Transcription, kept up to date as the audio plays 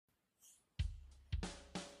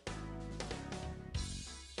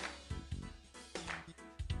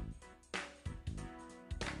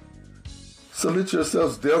Submit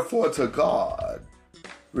yourselves therefore to God.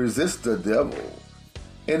 Resist the devil,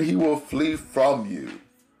 and he will flee from you.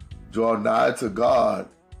 Draw nigh to God,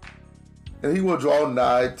 and he will draw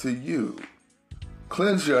nigh to you.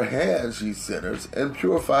 Cleanse your hands, ye sinners, and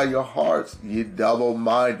purify your hearts, ye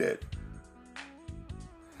double-minded.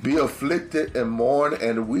 Be afflicted and mourn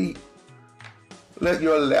and weep. Let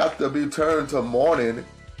your laughter be turned to mourning,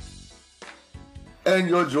 and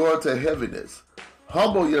your joy to heaviness.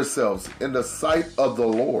 Humble yourselves in the sight of the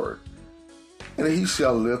Lord, and he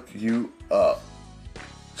shall lift you up.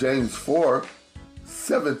 James 4,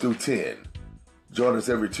 7 through 10. Join us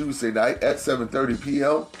every Tuesday night at 7:30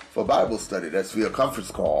 p.m. for Bible study. That's via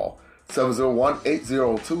conference call,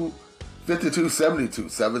 701-802-5272,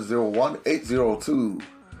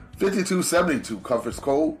 701-802-5272, conference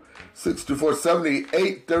code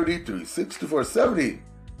 62470-833,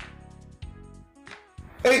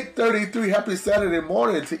 62470-833. Happy Saturday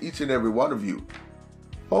morning to each and every one of you.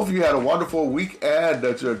 Hope you had a wonderful week and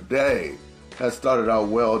that your day has started out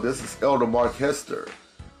well. This is Elder Mark Hester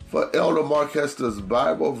for Elder Mark Hester's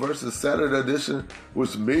Bible Versus Saturday edition,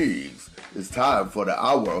 which means it's time for the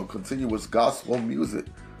hour of continuous gospel music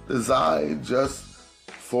designed just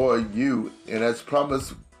for you. And as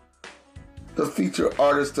promised, the featured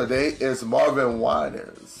artist today is Marvin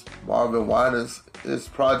Winans. Marvin Winans, his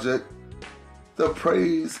project, The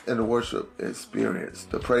Praise and Worship Experience.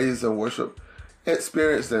 The Praise and Worship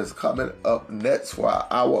Experience that's coming up next for our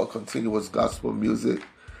hour of continuous gospel music.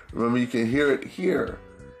 Remember, you can hear it here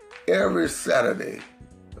every Saturday,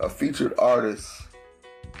 a featured artist.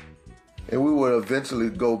 And we will eventually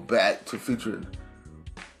go back to featuring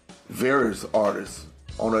various artists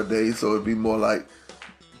on a day, so it'd be more like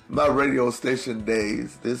my radio station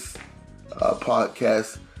days. This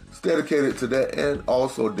podcast is dedicated to that and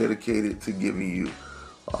also dedicated to giving you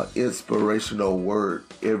inspirational word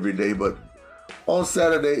every day. But on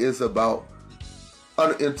Saturday, it's about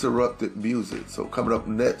uninterrupted music. So coming up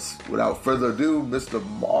next, without further ado, Mr.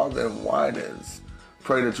 Marvin Winans.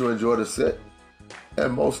 Pray that you enjoy the set.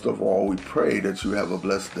 And most of all, we pray that you have a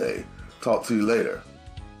blessed day. Talk to you later.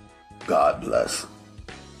 God bless.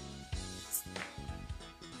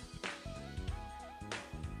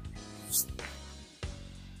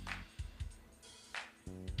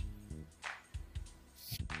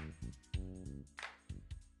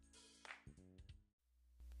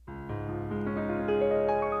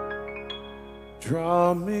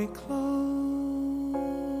 Draw me close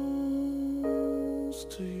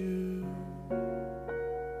to you.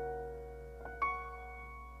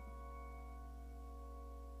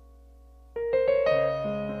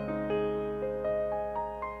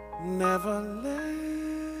 Never let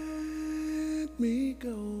me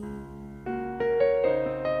go.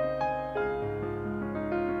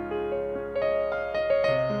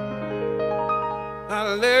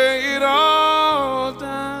 I lay it all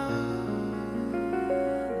down.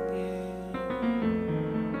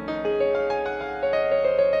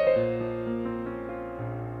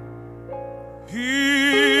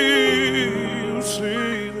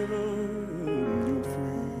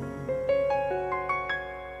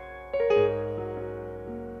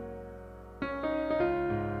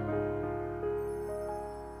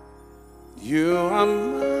 You are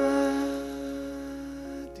my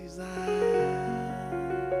desire.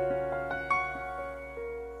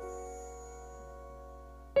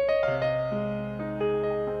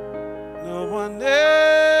 No one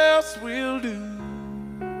else will do.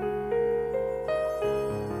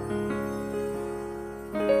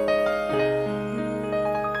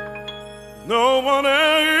 No one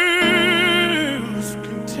else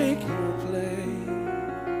can take your place.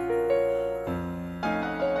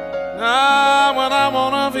 Now when I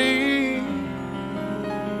wanna be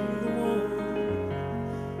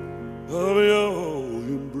the one of your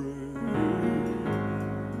embrace,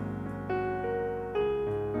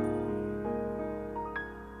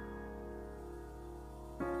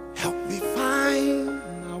 help me find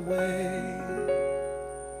my way.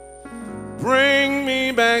 Bring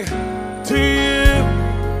me back to you.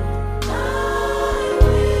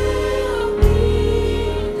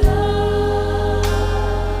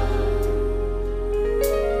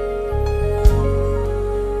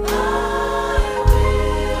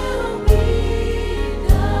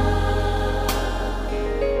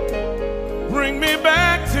 Bring me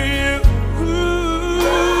back to you.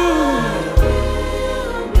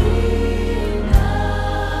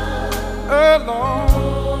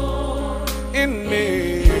 Alone in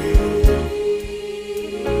me.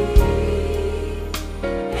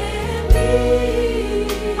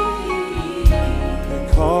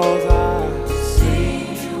 Because I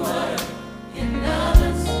see you in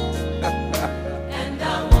others.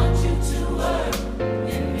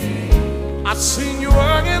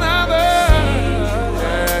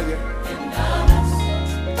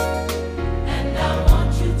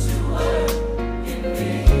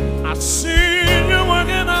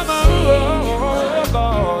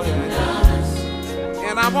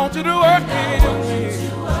 want you to work in me.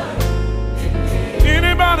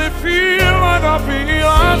 Anybody feel like I feel?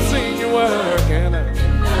 I've seen you working, and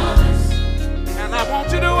I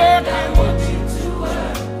want you to work in me.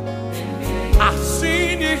 I've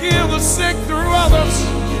seen you heal the sick through others,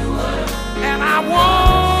 and I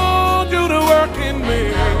want you to work in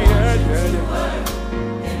me.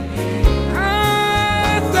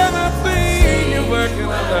 I've seen you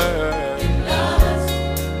working others,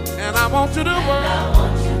 and I want you to work.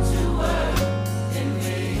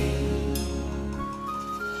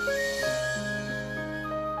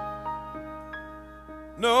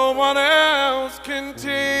 No one else can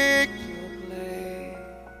take your place.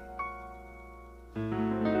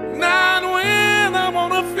 Not when I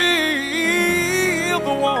want to feel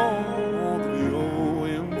the warmth of your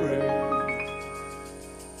embrace.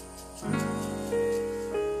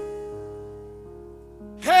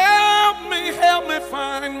 Help me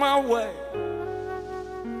find my way.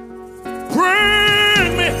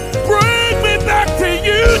 Bring me back to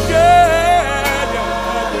you, yeah.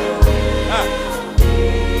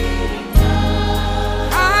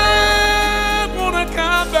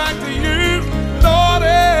 Back to you, Lord,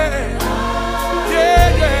 yeah,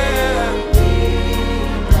 yeah.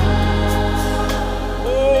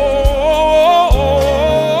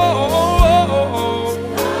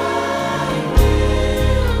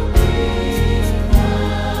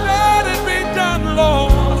 Let it be done,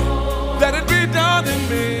 Lord. Let it be done in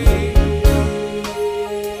me.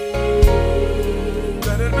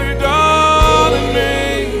 Let it be done in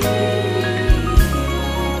me.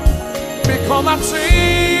 Because I've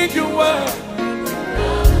seen your word,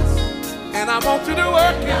 and I want you to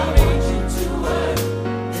work in me.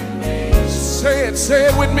 Say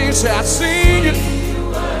it with me. Say, I've seen you,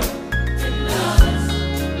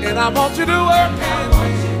 and I want you to work in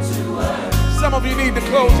me. Some of you need to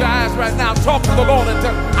close your eyes right now. Talk to the Lord and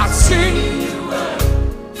tell him, I see you,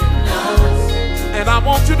 and I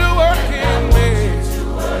want you to work in me.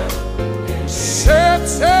 Say it,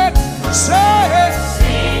 say it, say it.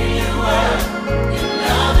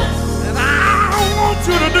 And I want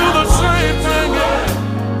you to do the same thing.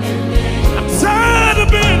 I'm tired of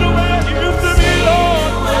being the way I used to be, Lord.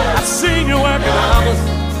 I've seen you working in others,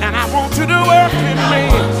 and I want you to work in me.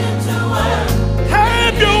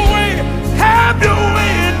 Have your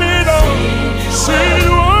way in me, Lord. See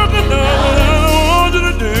you working in others, and I want you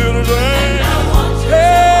to do the same.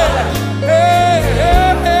 Hey, hey,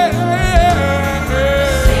 hey, hey, hey.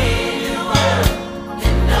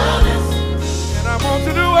 And I want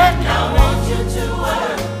you to work in me. I want you to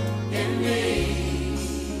work in me.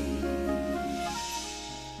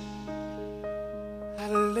 I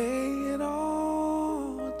lay it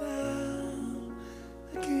all down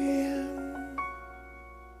again.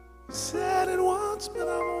 You said it once, but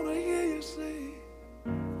I want to hear you say,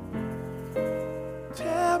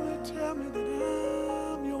 tell me that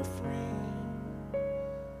I'm your friend.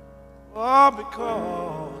 Oh,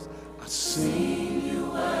 because I seen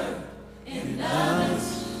you work in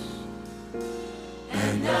others,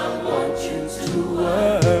 and I want you to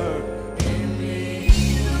work in me.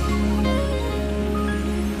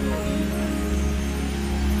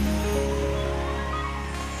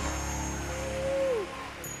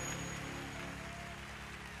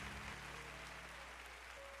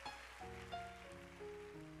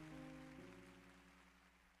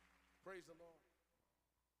 Praise the Lord.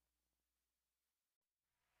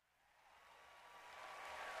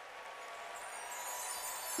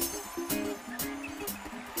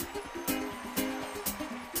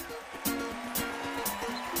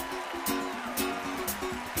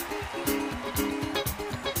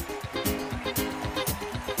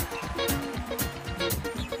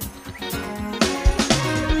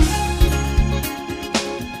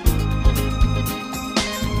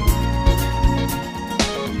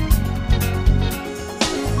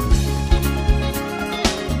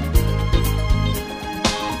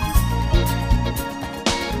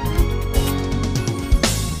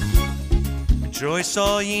 Rejoice,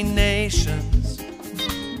 all ye nations,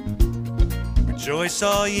 rejoice,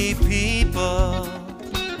 all ye people.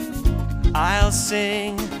 I'll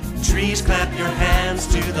sing, trees clap your hands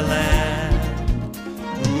to the Lamb,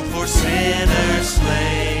 who for sinners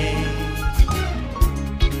slain.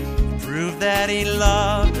 Prove that he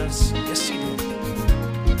loved us, yes he did.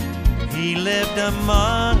 He lived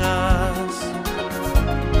among us.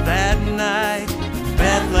 That night,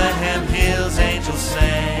 Bethlehem hills angels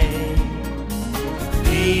sang,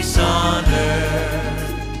 peace on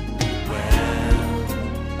earth, well,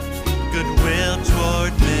 goodwill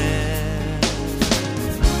toward men.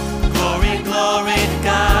 Glory, glory to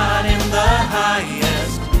God in the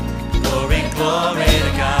highest. Glory, glory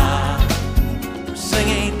to God.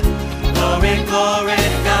 singing, glory, glory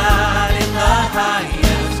to God in the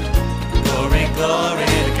highest. Glory, glory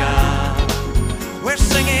to God. We're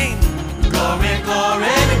singing, glory,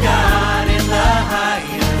 glory to God in the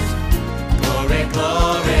highest. Glory,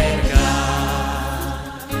 glory to God.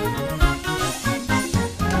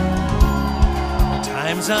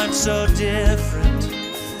 Times aren't so different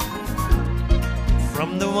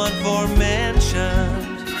from the one forementioned.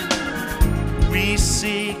 We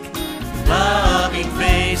seek loving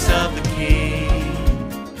face of the King,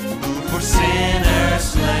 who for sinners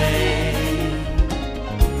slain.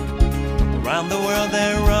 Around the world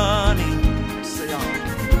they're running,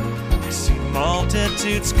 I see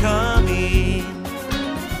multitudes coming,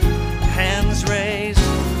 hands raised,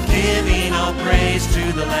 giving all praise to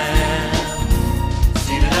the Lamb,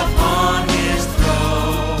 seated upon His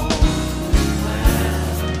throne,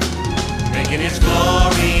 making His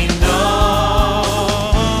glory known.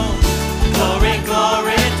 Glory,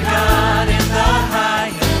 glory to God in the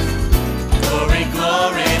highest. Glory,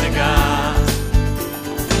 glory to God.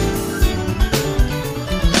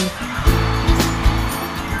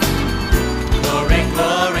 Glory,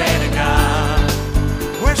 glory to God.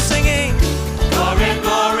 We're singing, glory,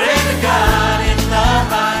 glory to God in the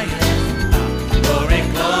highest. Glory,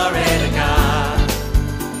 glory to God.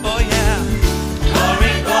 Oh yeah.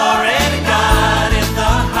 Glory, glory to God in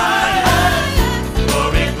the highest.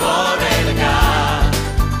 Glory, glory to God.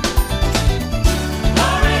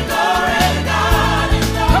 Glory, glory to God in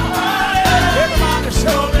the highest. Everybody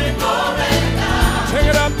say, Glory, glory to God. take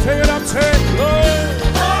it up, say it, Lord.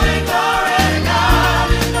 Glory, glory to God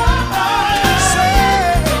in the highest. Say,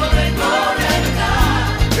 Glory, glory to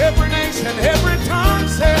God. every nation, every tongue,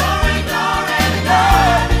 say, Glory, glory to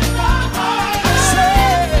God in the highest.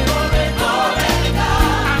 say, Glory, glory to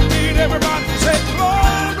God. I need everybody to say,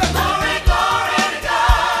 glory. Glory, glory to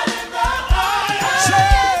God in the highest.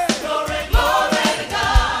 Say, Glory, glory to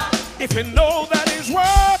God. if you know that He's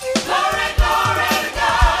worthy, Glory, glory to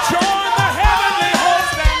God. join the heavenly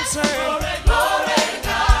host and say, Glory, glory to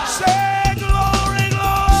God. say, glory,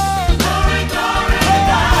 Lord. Glory, glory to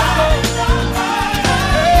God in the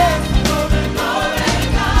highest. Glory, glory to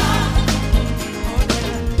God.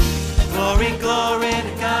 Glory, glory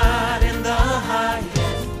to God in the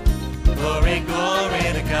highest. Glory, glory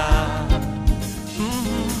to God.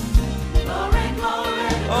 Glory, glory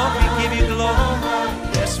to God. Oh, we give you glory.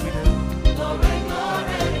 Yes, we do. Glory,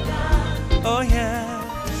 glory to God. Oh, yeah.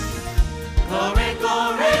 Glory,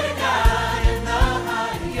 glory to God in the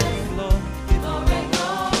highest. Glory, glory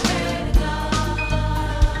to God.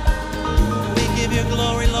 We give you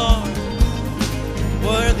glory, Lord.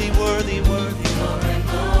 Worthy, worthy, worthy. Glory,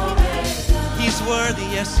 glory to God. He's worthy,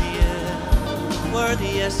 yes, He is. Worthy,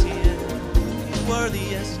 yes, He is. He's worthy,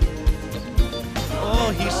 yes, He is.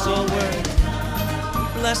 Oh, He's so worthy.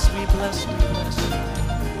 Bless me, bless me, bless me.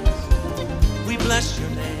 We bless your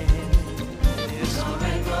name. Yes,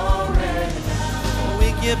 glory, glory. Oh, we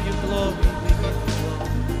give you glory, we give you glory.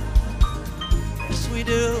 Yes, we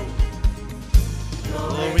do.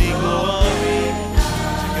 Glory, glory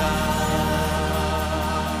to God.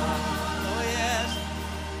 Oh, yes,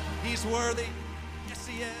 He's worthy. Yes,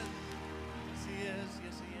 He is. Yes, He is.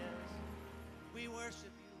 Yes, He is. We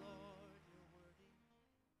worship you, Lord. You're worthy.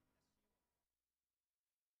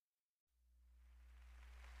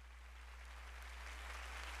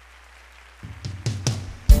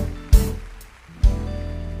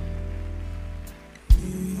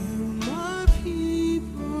 My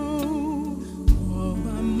people, call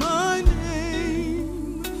by my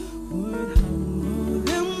name, would humble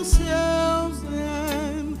themselves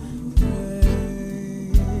and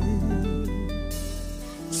pray.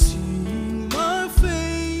 See my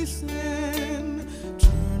face and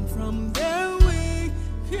turn from their wicked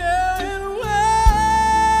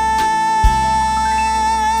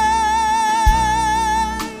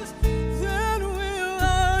ways. Then will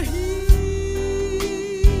I hear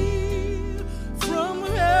from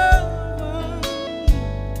heaven.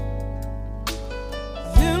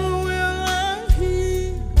 Then will I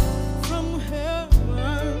hear from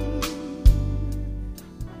heaven.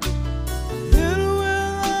 Then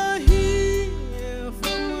will I hear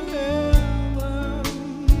from heaven.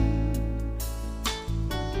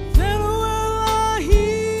 Then will I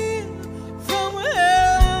hear from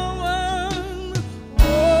heaven.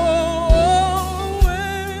 Oh,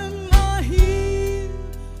 when I hear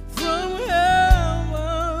from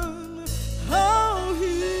heaven, I'll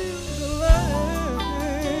heal the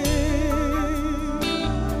land.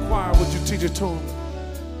 Why would you teach it to him?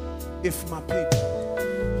 If my people.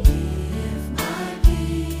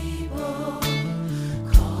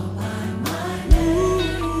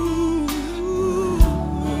 Ooh,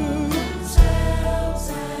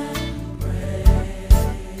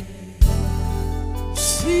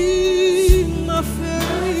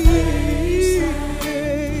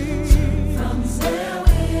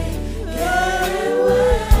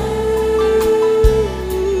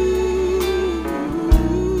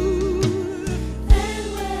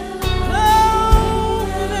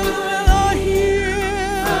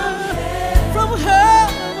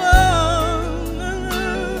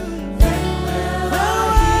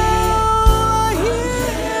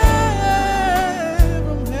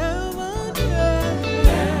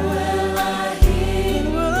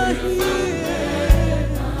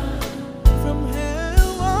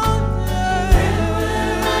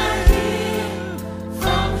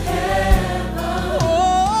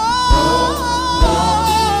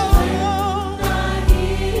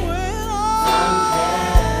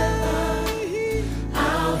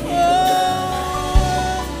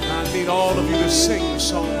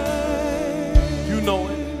 song. You know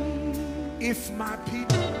it. If my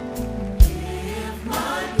people.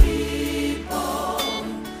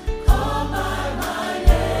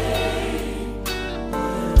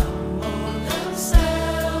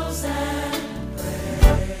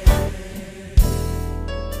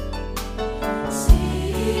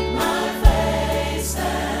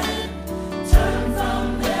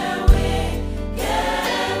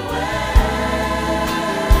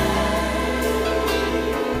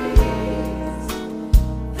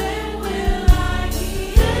 Then will I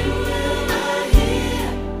hear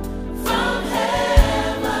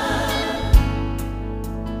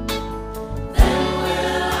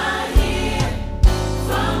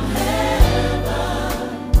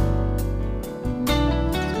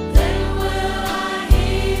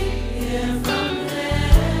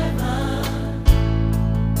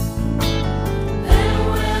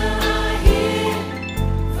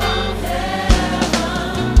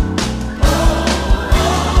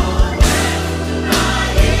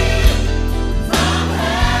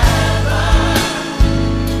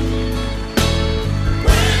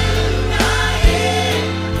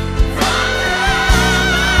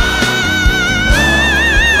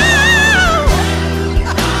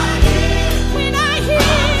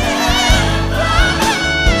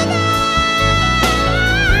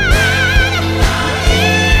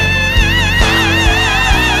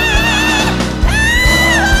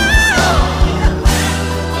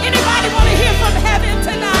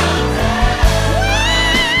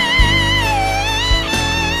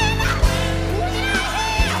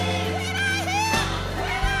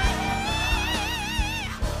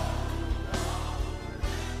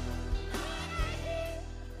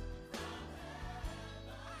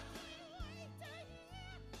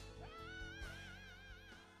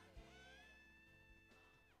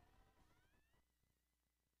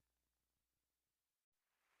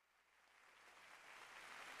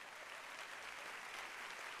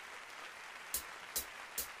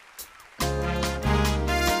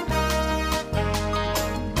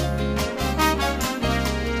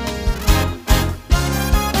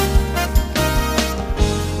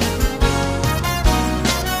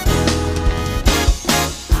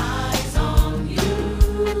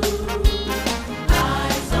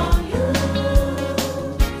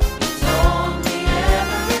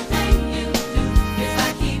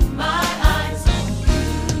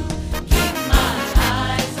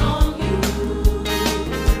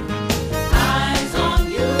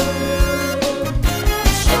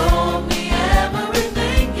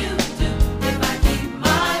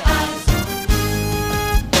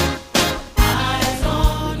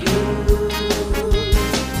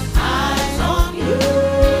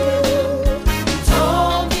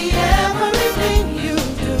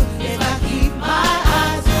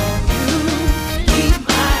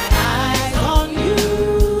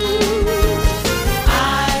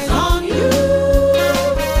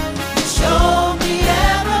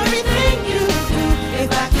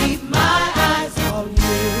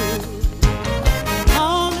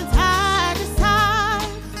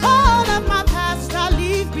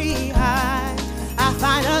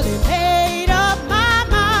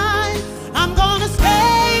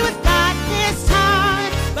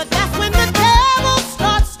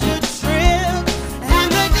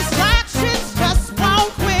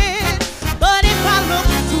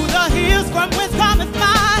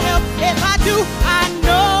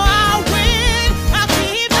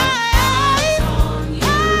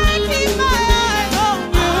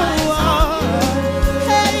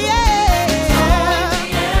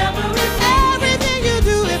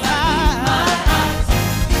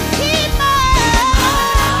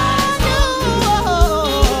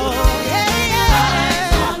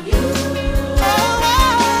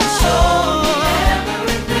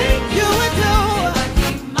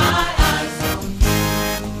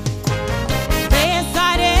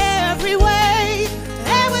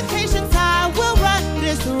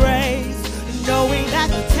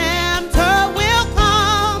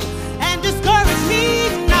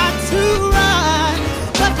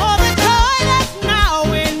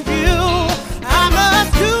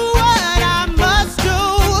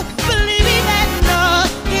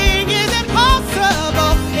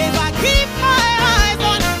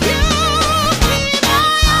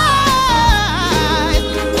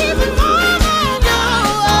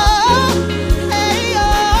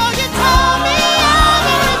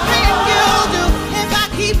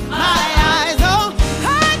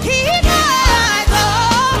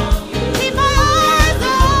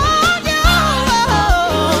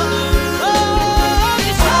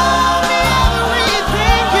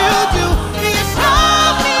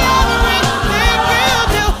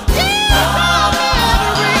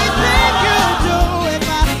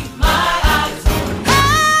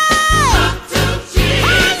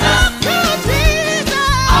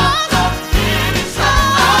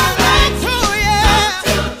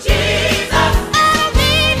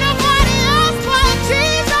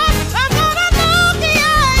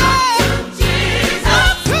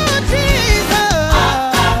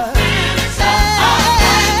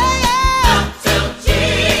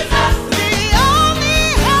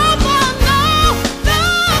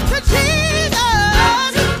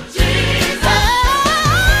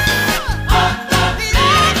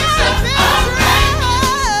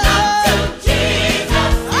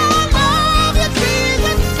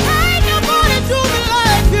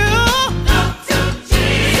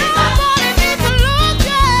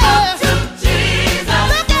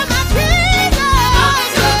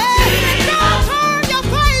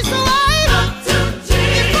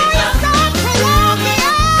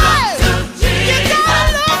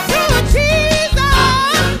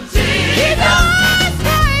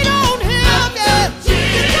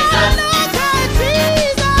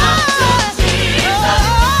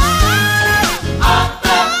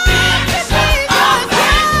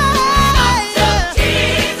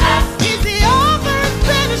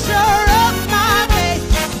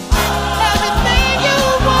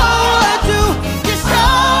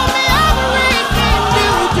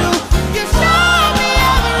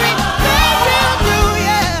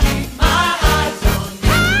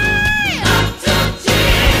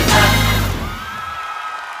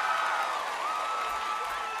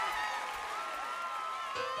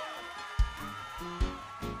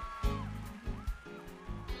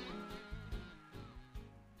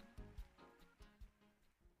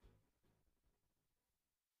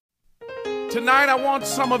Tonight I want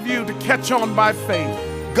some of you to catch on by faith.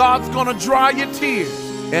 God's gonna dry your tears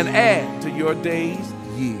and add to your days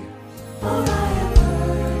years. For I have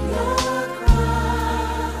heard your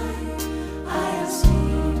cry, I have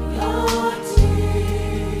seen your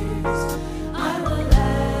tears. I will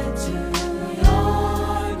add to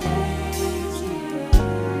your days here.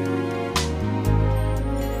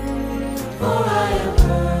 For I have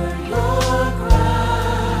heard your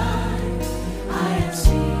cry, I have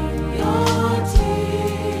seen your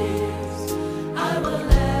tears. I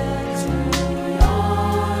will add to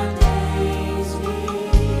your days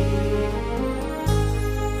here.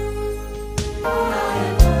 For I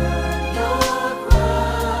have heard your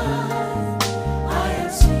cry, I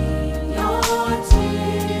have seen your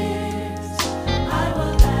tears. I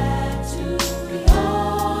will add to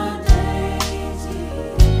your days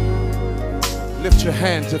here. Lift your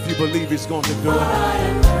hands if you believe he's going to do For I it.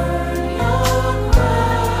 have heard your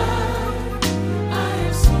cry, I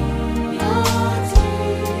have seen your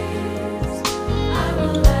tears. I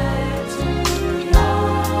will add to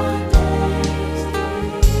your days here.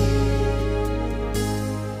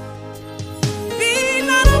 Be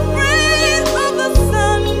not afraid of the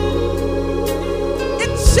sun,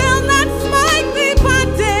 it shall not smite thee by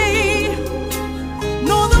day,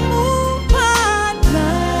 nor the moon by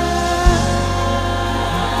night.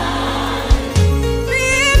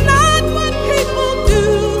 Fear not what people do,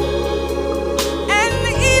 and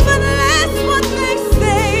even less what they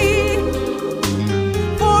say,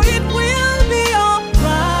 for it will be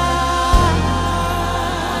alright.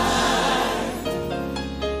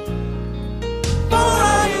 For I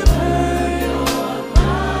have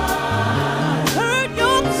heard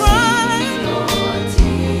your cry,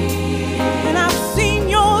 and I've seen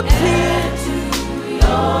your tears.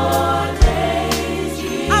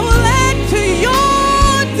 I will add to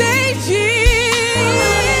your days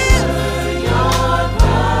years.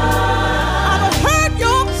 I've heard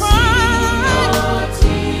your cry,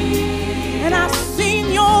 and I've seen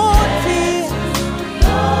your tears.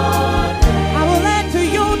 I will add to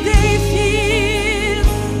your days years.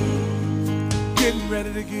 Getting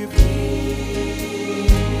ready to give you.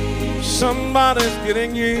 Somebody's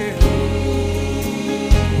getting you.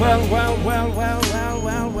 Well.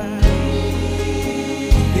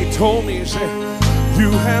 He told me, he said,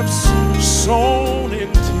 you have sown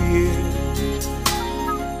in tears.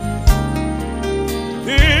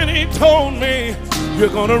 Then he told me, you're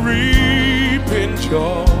gonna reap in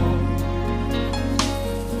joy.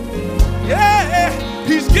 Yeah,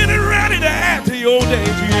 he's getting ready to add to your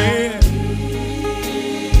days, yeah.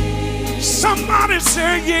 Somebody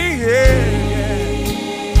say, yeah.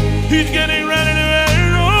 He's getting ready to add,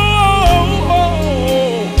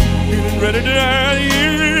 getting ready to add,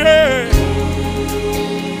 yeah.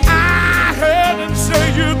 I heard him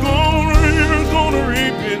say, you're gonna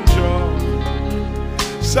reap in joy.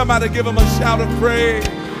 Somebody give him a shout of praise.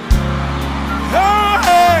 Oh,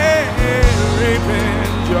 hey, reap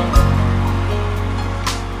in joy.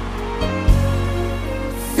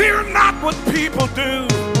 Fear not what people do.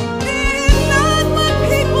 Fear not what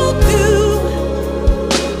people do,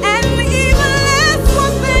 and even less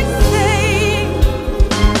what they say,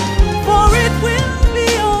 for it will be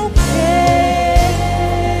okay.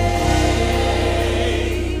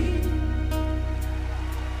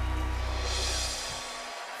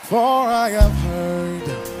 For I have heard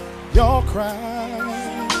your cry,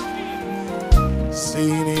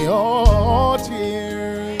 seen your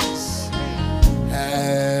tears,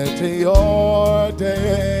 add to your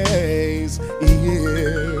days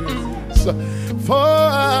years. For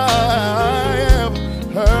I have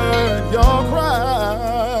heard your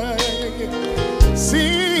cry,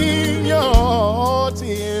 seen your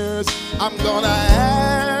tears. I'm gonna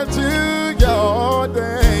add to your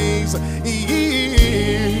days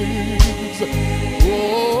years.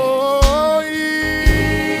 Oh,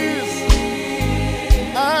 years.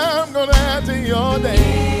 I'm gonna add to your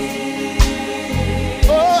days.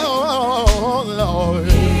 Oh, Lord.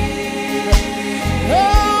 Oh,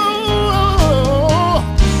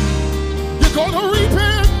 you're gonna reap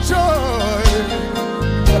in joy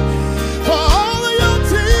for all of your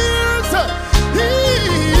tears.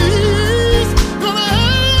 He's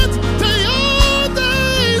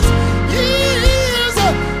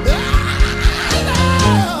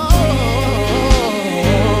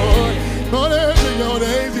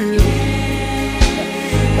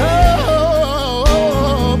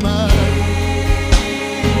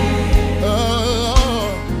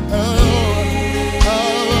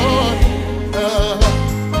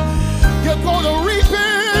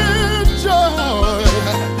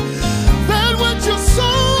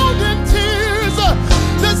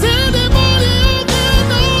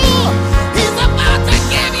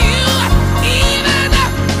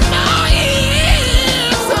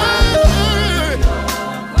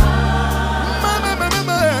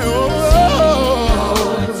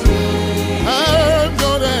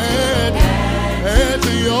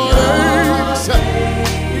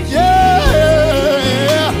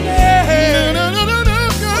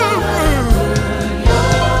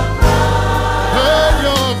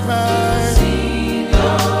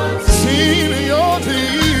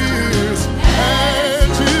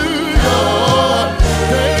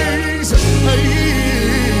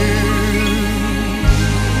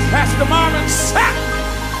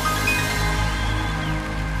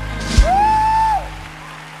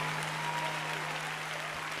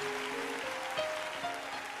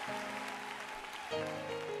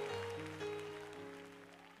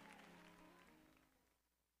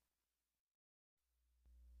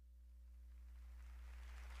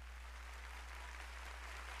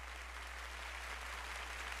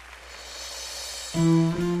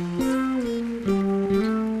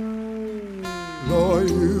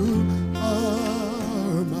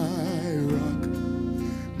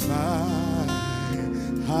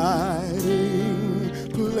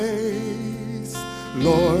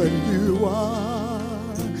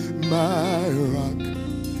rock,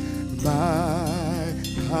 my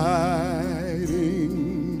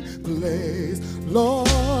hiding place. Lord,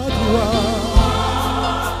 you are.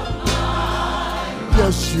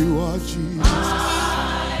 Yes, you are, Jesus.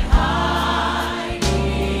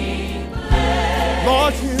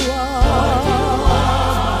 Lord, you are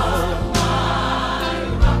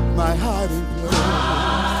my hiding place.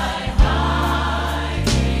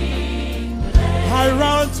 I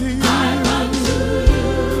run to you.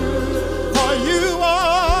 For you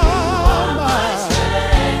are my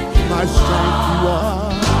strength. You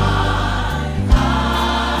are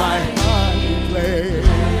my hiding place.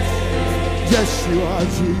 Yes, you are,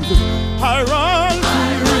 Jesus. I run to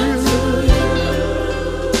you.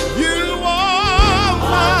 You are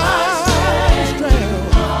my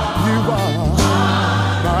strength. You are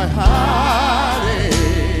my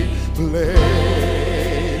hiding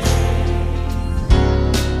place.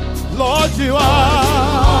 Lord, you are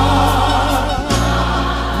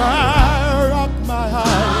my rock, my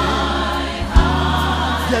hiding.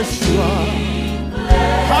 Yes, you are.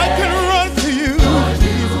 I can run to you,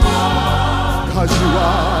 Jesus, 'cause you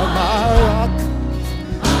are my rock,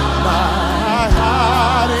 my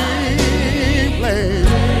hiding place.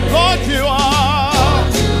 Lord, you are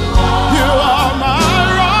my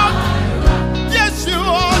rock. Yes, you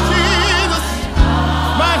are, Jesus,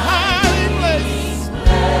 my hiding place.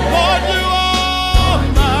 Lord, you are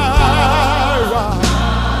my rock,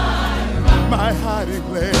 my hiding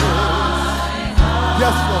place.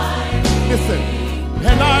 Yes, Lord. Listen,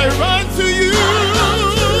 and I run to you.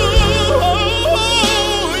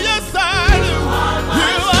 Yes, I do.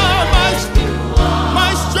 You are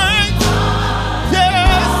my strength.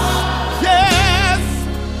 Yes, yes.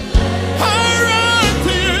 I run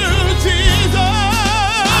to you,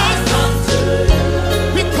 Jesus,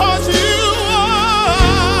 because you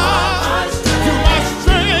are my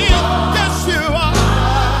strength. Yes, you are.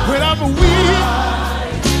 When I'm weak,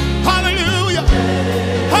 hallelujah,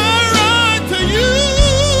 I run to you.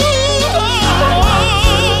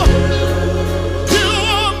 You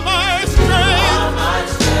are my strength.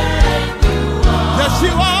 Yes,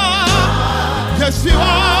 you are. Yes, you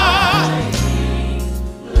are.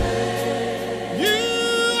 You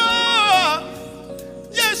are.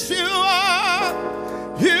 Yes, you are.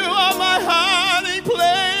 You are my hiding place.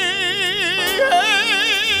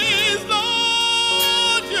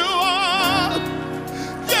 Lord, you are.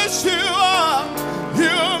 Yes, you are.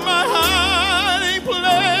 You're my hiding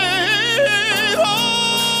place. Oh,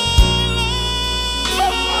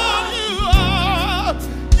 Lord, you are.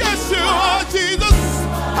 Yes, you are, Jesus.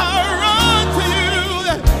 I run to you.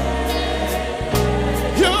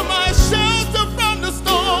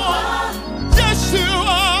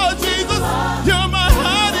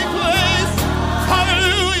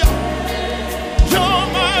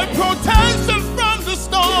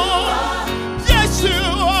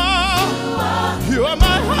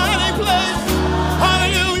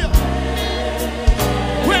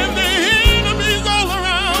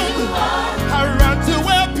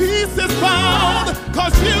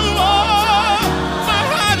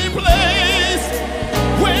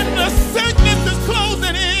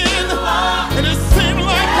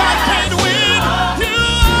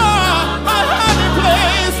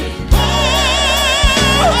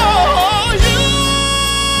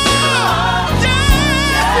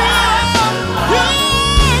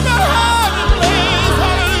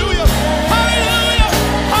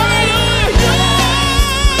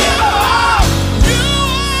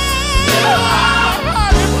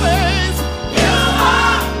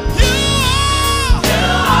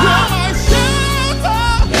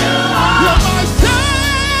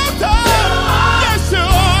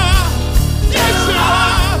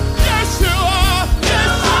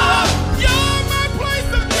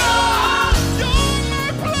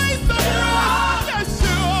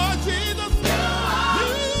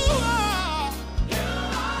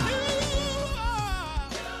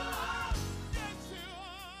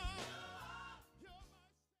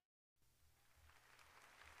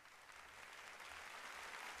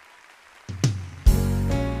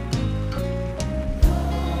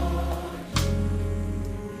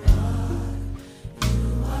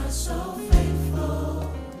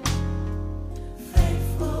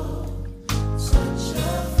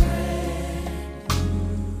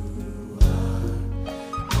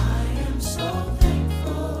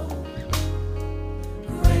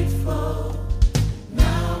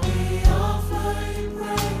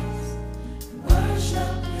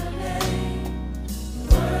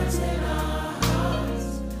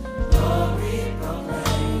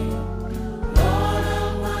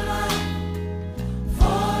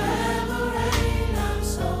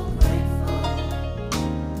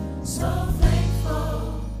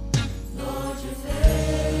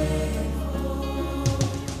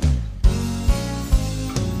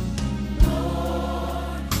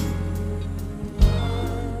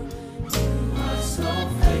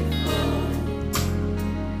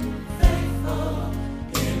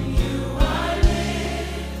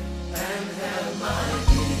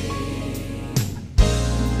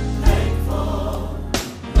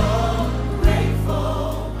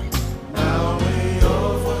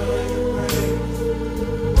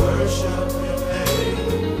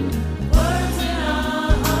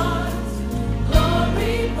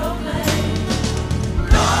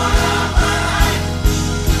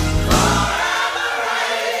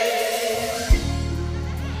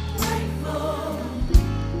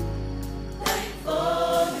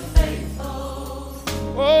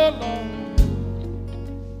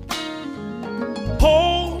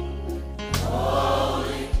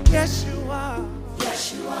 are.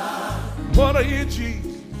 Yes, you are. What are you,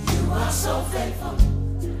 Jesus? You are so faithful.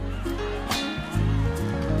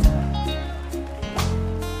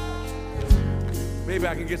 Maybe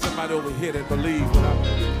I can get somebody over here that believes what I'm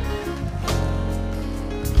doing.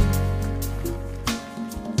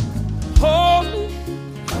 Holy,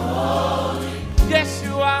 holy, yes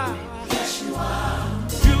you are. Yes you are.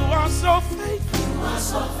 You are so faithful. You are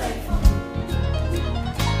so faithful.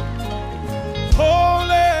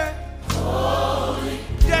 Holy, holy,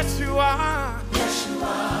 yes you are. Yes you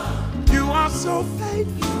are. You are so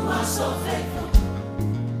faithful. You are so faithful.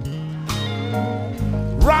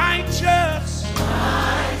 Righteous,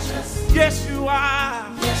 righteous, yes you are.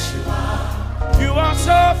 Yes you are. You are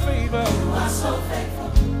so faithful. You are so faithful.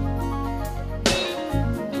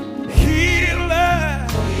 Healer,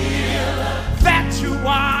 healer, that you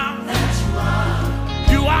are. That you are.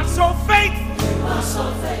 You are so faithful. You are so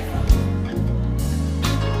faithful.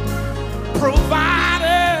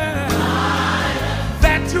 Provider, provider,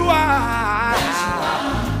 that you are.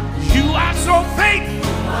 That you are so faithful.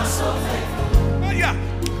 You are so faithful. Oh yeah.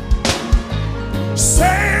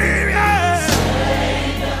 Savior,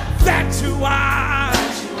 Savior, that you are.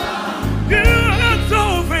 That you are so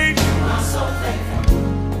faithful. You are so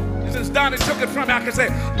faithful. Since Donnie took it from me, I can say,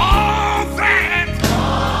 all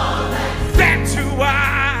that you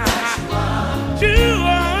are. You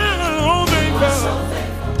are faithful. So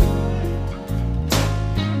faithful.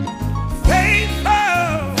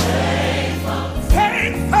 Faithful.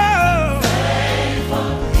 Faithful. Faithful.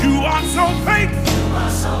 You are so faithful. You are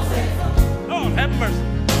so faithful. Lord, have mercy.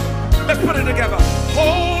 Let's put it together.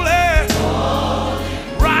 Holy, holy,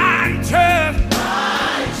 righteous,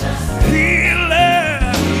 righteous, healer,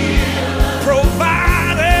 healer,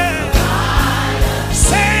 provider, provider,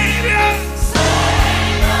 Savior,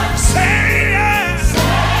 Savior, Savior,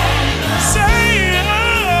 Savior,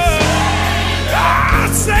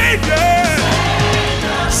 Savior,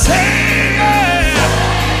 Savior.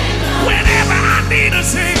 Whenever I need a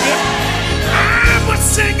singer, I would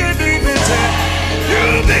sing a deep into. You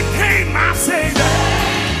became my Savior.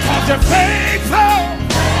 'Cause you're faithful,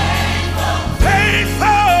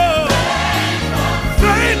 faithful,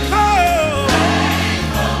 faithful,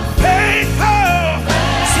 faithful.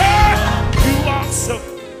 Sir, you are so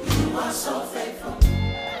faithful.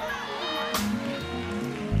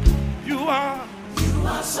 You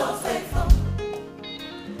are so faithful.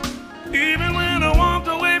 Even when I walked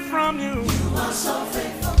away from you, you are so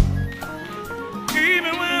faithful.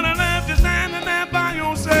 Even when I left you standing there by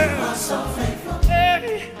yourself, you are so faithful.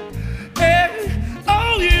 Hey, hey,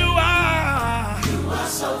 oh you are. You are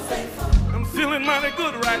so faithful. I'm feeling mighty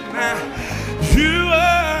good right now. You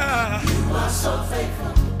are so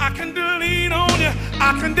faithful. I can lean on you.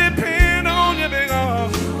 I can depend on you, big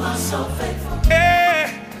arm. You are so faithful.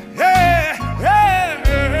 Hey, hey, hey,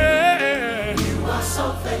 hey. You are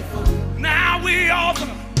so faithful. Now we offer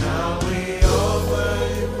you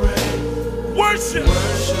praise. Worship.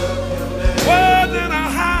 Words in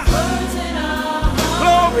our heart.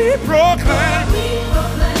 Glory proclaim.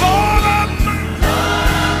 Lord of mine.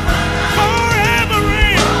 Forever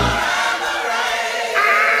reign.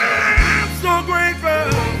 I'm so grateful.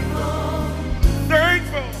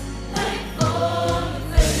 Thankful.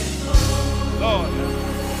 Lord.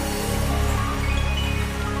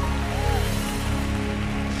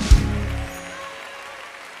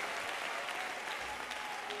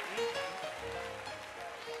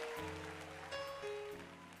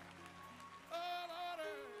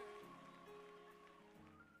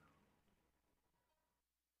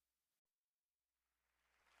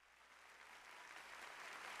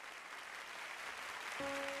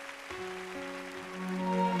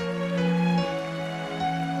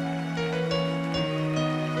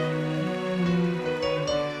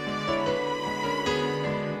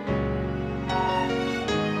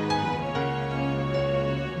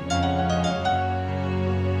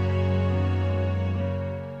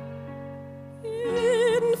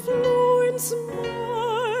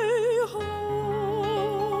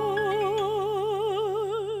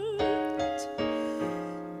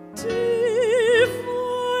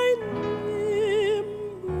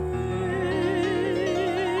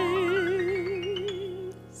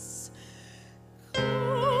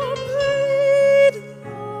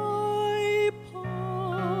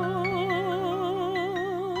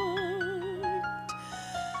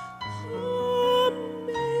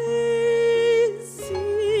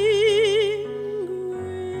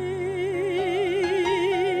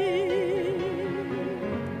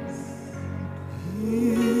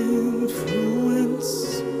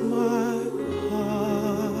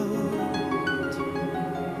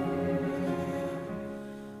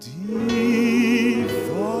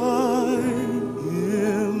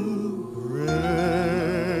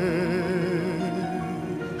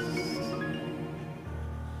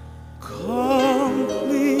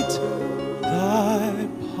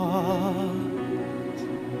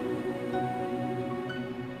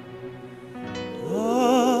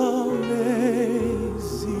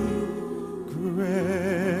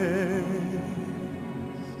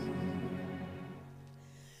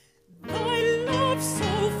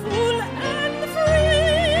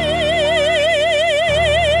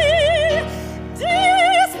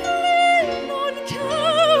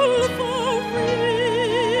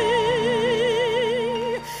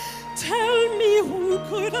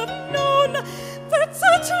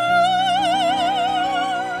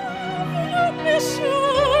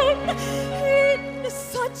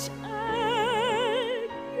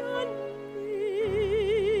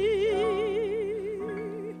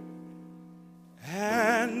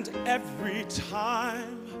 every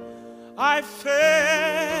time I fail,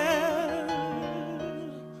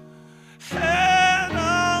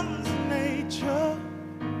 Adam's nature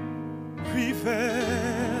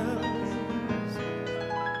prevails.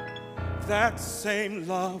 That same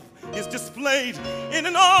love is displayed in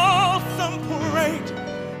an awesome parade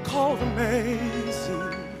called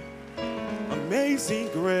Amazing, Amazing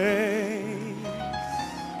Grace.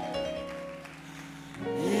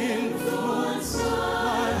 Influence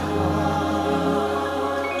my heart,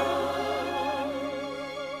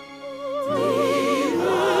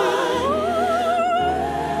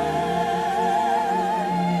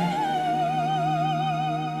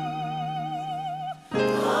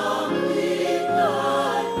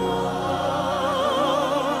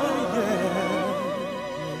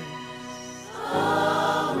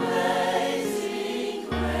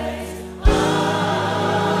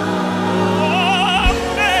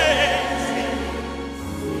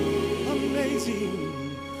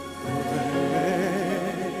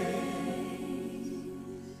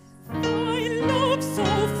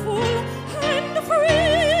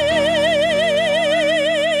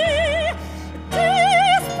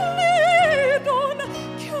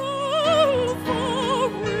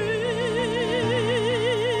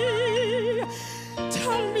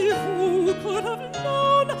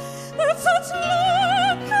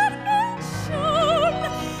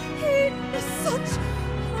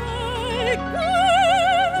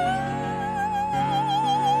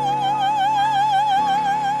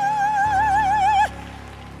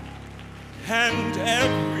 and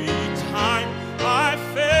every time I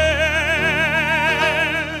fail,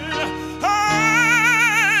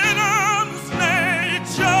 Adam's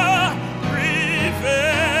nature prevails.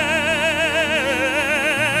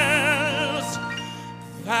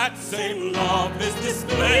 That same love is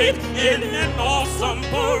displayed in an awesome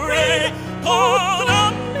parade called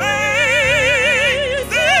Amazing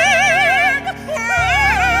Grace.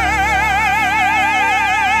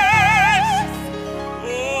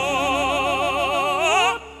 Oh,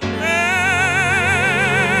 Amazing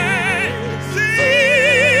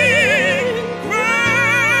Grace,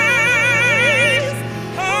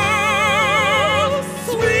 how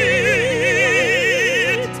sweet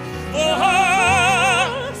the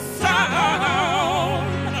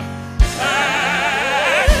sound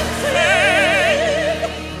that saved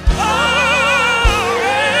a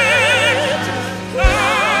wretch like me.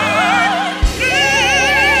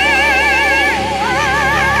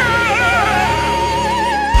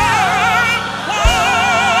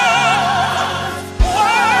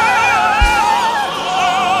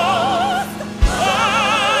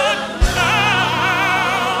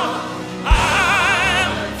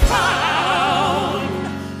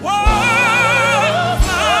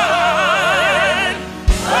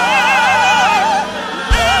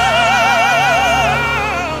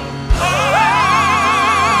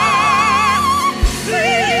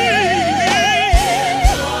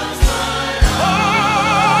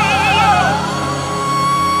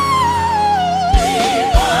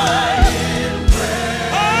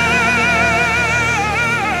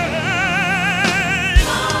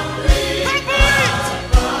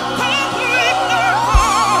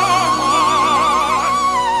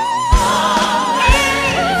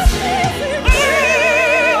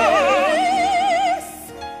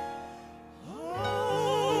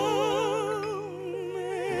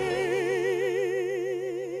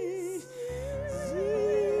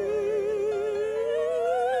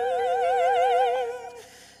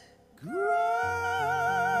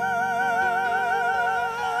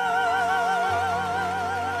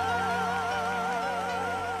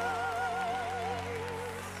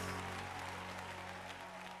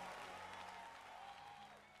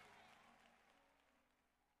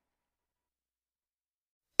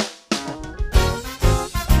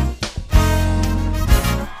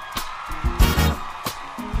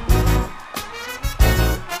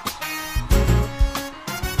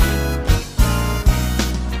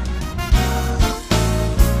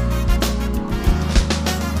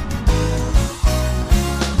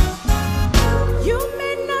 You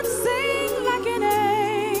may not sing like an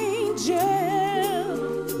angel.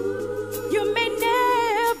 You may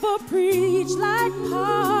never preach like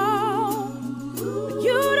Paul.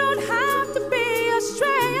 You don't have to be a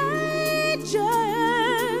stranger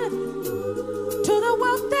to the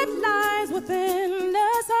wealth that lies within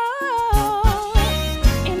us all.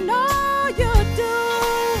 In all you do,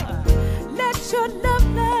 let your love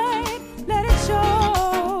light, let it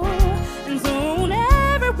show. And soon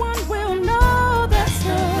everyone will know that's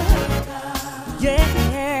love.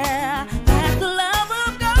 Yeah, that's the love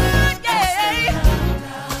of God. Yeah,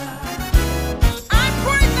 I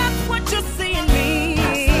pray that's what you say.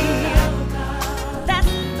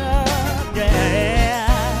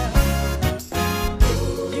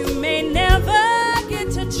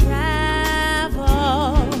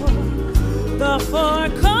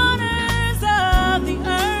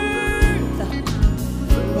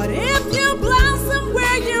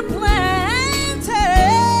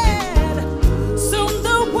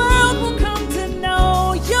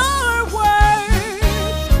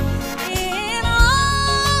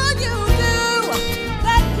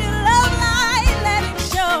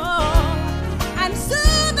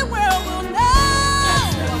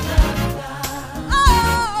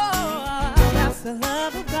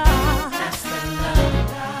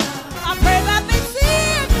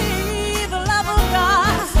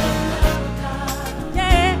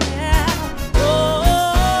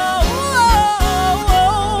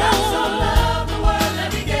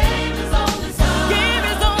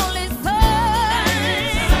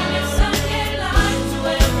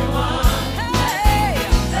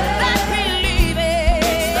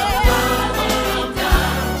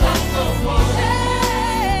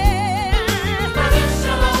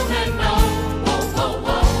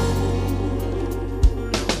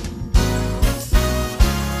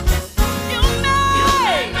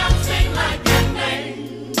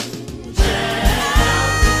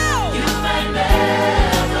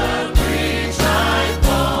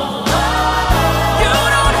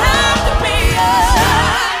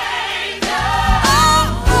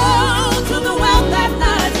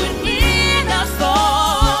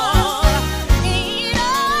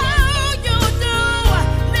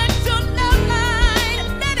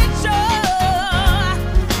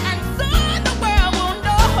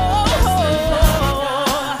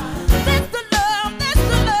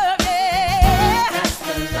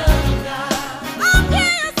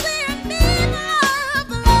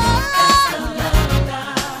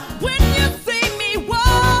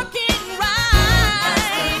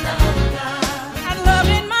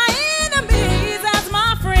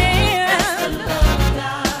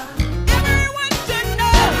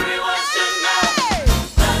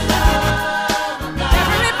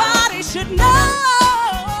 should know.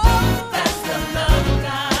 That's the love of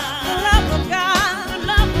God. The love of God. The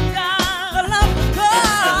love of God. The love of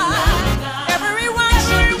God. Everyone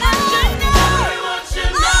should know. Everyone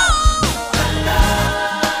should know. The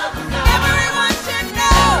love of God. Everyone should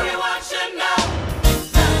know. Everyone should know.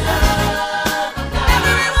 The love of God.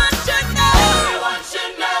 Everyone should know. Everyone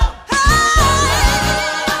should know.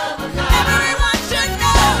 Everyone should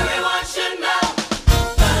know. Everyone should know.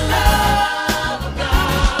 The love of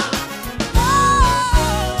God.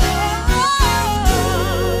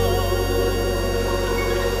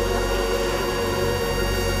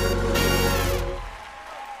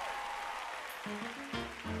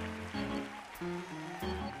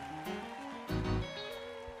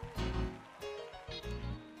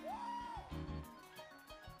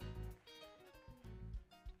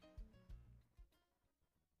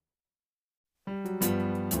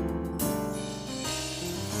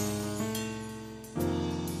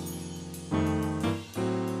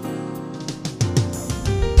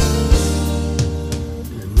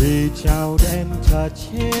 Reach out and touch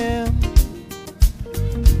him,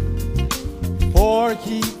 for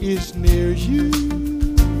he is near you.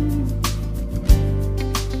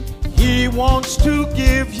 He wants to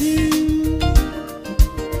give you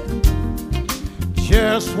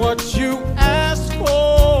just what you ask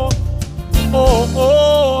for. Oh,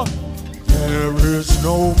 oh, there is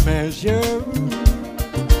no measure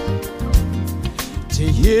to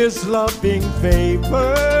his loving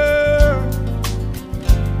favor.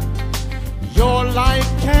 Your life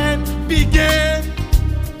can begin.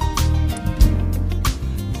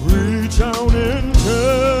 Reach out and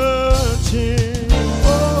touch him.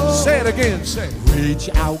 Oh. Say it again, say it. Reach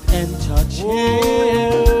out and touch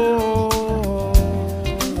him,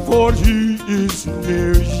 for he is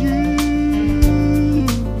near you.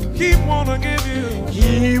 He wanna give you.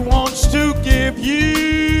 He wants to give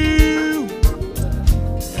you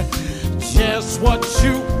just what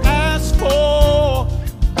you ask for.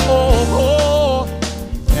 Oh,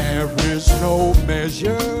 there is no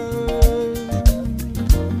measure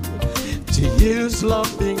to his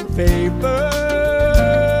loving favor.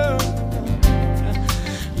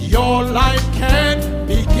 Your life can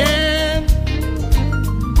begin.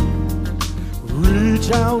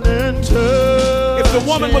 Reach out and touch. If the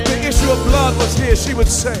woman with the issue of blood was here, she would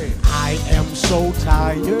say, I am so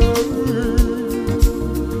tired,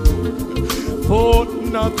 for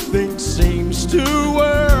nothing seems to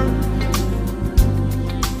work.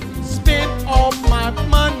 Spent all my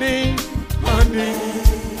money,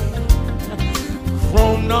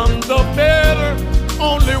 from none the better,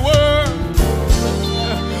 only work.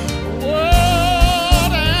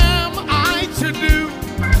 What am I to do?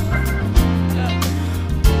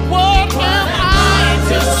 What am I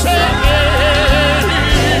to say?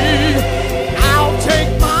 I'll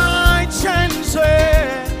take my chances.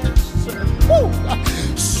 Woo.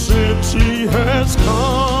 Since he has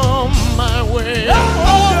come my way.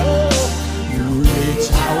 Oh, you reach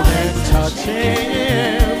out and touch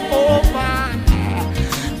him. Oh my,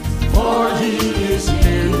 for he is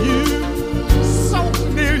near you, so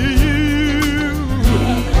near you.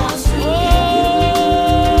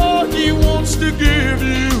 Oh, he wants to give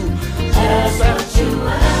you all that you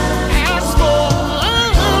ask for.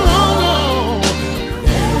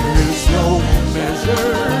 There is no measure.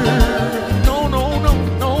 No, no, no,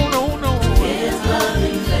 no, no, no. His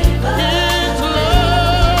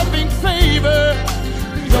loving favor.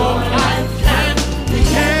 Your life can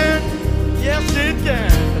begin. Yes, it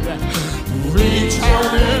can. Reach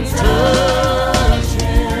out and touch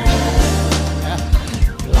him.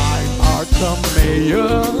 Like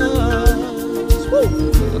Bartimaeus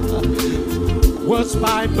was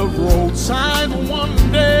by the roadside one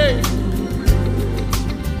day,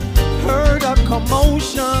 heard a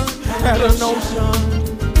commotion, had a notion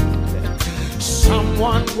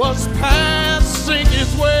someone was passing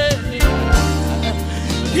his way.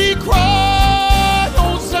 He cried,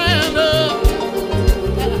 Hosanna,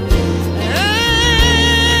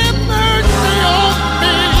 have mercy on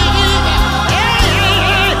me.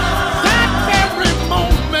 That very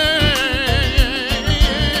moment,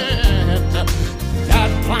 that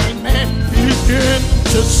blind man began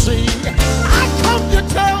to see. I come to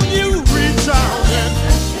tell you, reach out and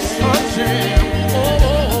touch him.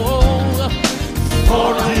 Oh,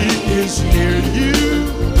 for he is near you,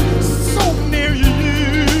 so near you.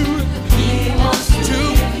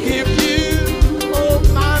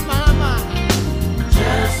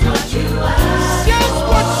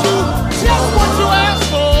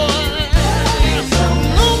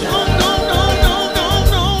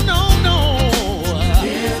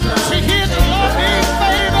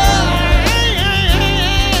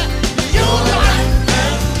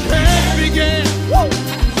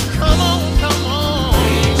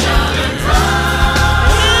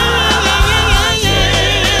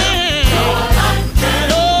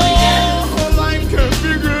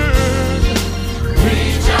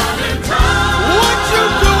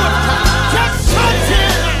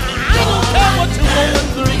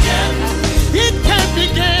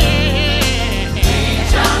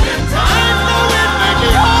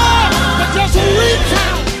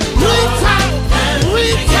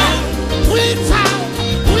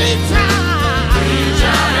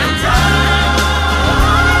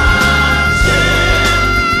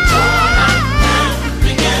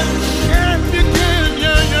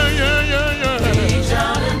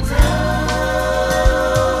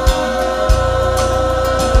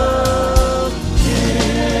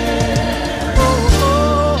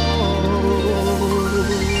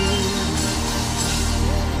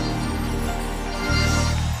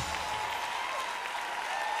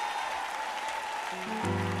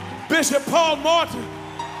 Bishop Paul Morton.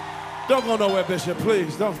 Don't go nowhere, Bishop,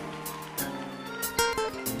 please, don't.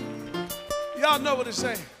 Y'all know what it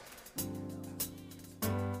say.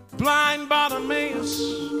 Blind Bartimaeus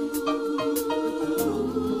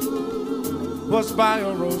was by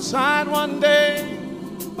a roadside one day.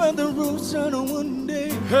 By the roadside one day,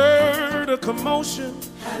 Heard a commotion,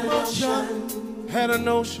 had a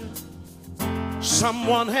notion.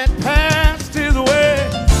 Someone had passed his way.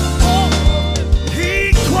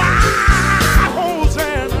 He cried,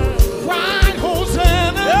 Hosanna, cried,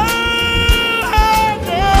 Hosanna.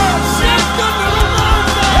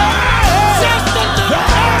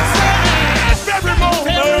 Every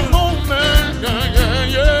moment, the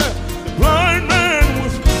blind man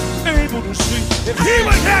was able to see. If he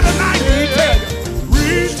would have a night, return.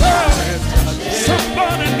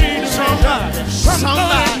 Somebody needed somebody.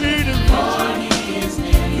 Somebody needed somebody.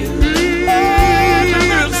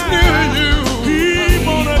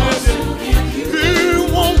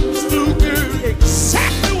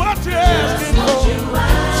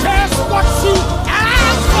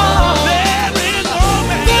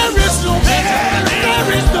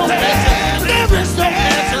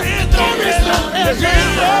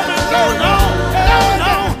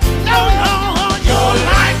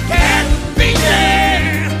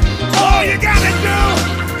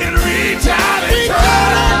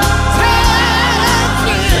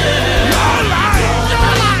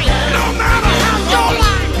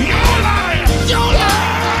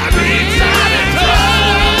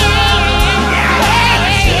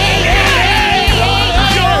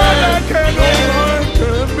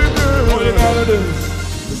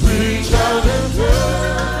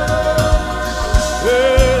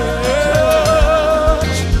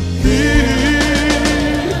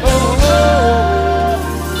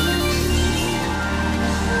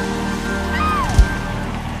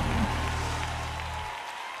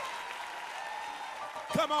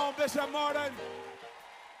 Come on, Bishop Morton.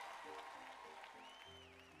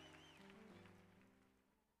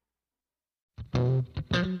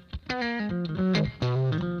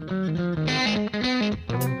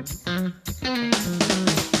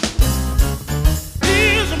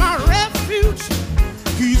 He's my refuge,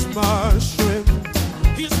 he's my strength,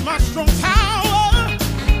 he's my strong tower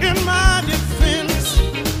in my defense.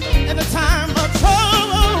 In the time of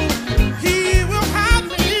trouble, he will hide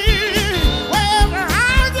me. Wherever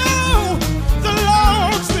I go, the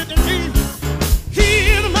Lord's with me.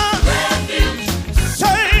 He's my refuge,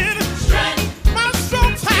 strength, my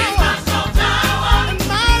strong tower, in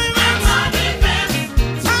my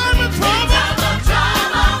defense. Time of trouble,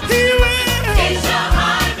 he will.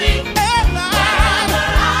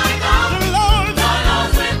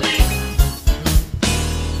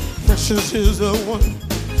 Precious is the one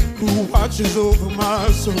who watches over my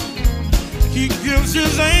soul. He gives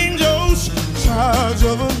his angels charge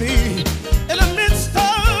over me. In the midst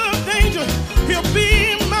of danger, he'll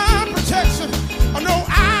be my protection. Oh no,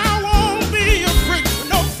 I won't be afraid.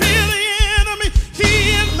 No fear the enemy. He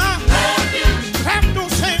is my refuge. Have no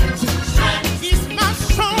shame. He's my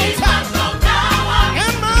strong tower.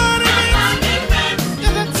 And my defense.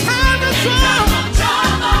 In the time of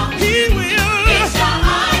trouble, he will.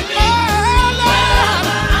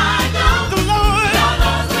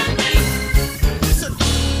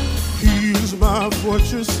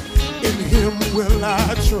 Fortress, in him will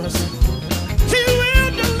I trust. He will.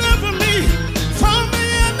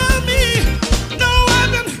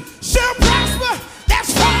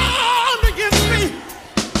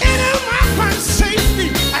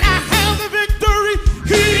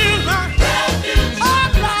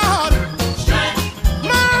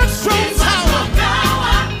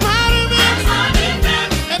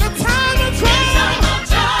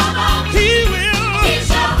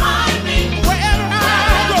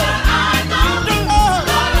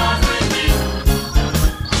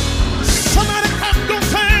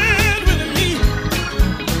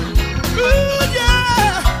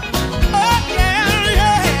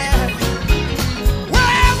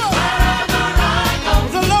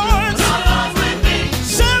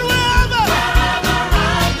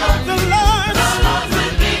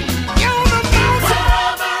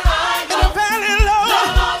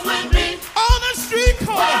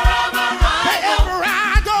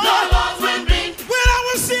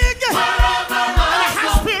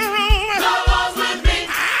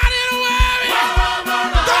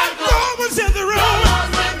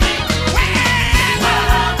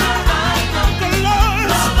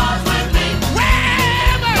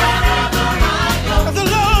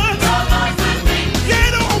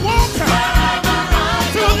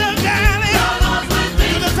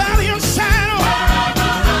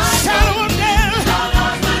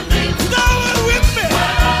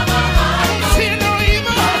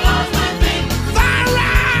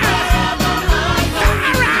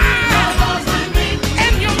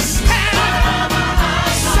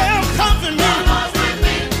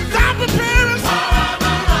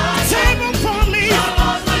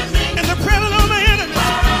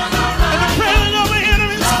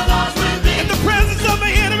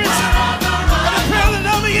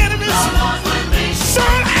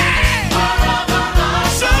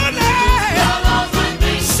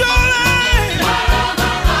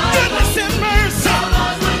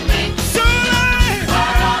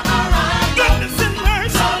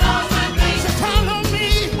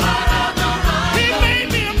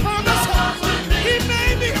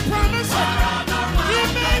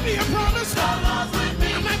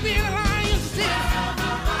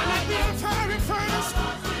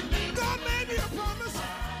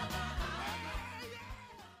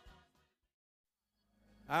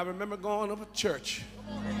 I remember going up to church,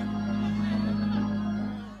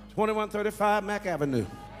 2135 Mack Avenue.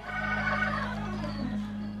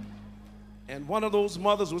 And one of those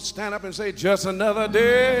mothers would stand up and say, just another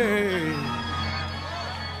day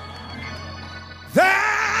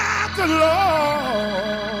that the Lord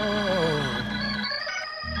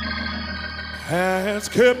has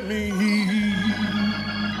kept me.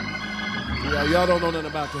 Yeah, y'all don't know nothing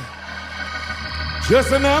about that.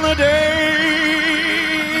 Just another day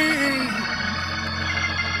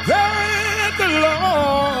that the Lord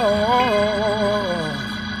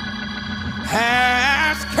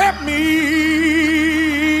has kept me.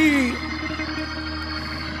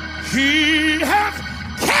 He has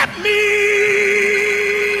kept me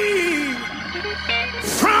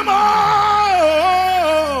from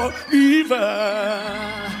all evil.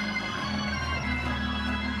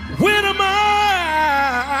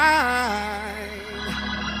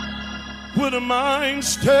 Would a mind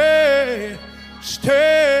stay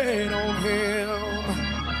on him?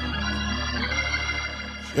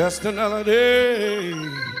 Just another day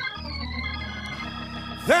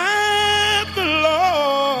that the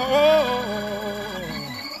Lord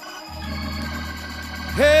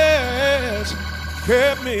has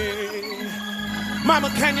kept me. Mama,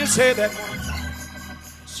 can you say that once?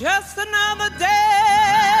 Just another day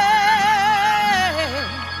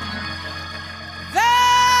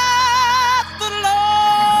that the Lord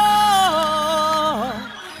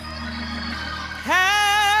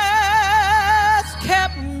has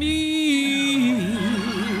kept me.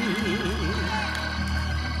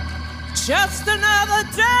 Just another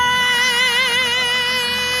day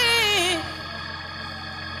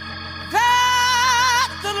that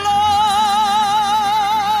the Lord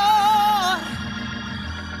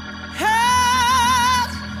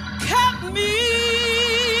has kept me.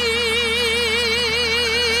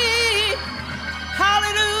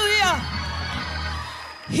 Hallelujah.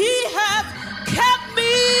 He has kept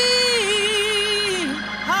me.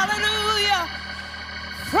 Hallelujah.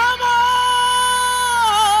 From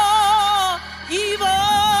all evil.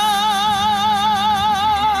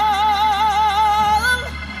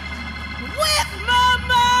 With my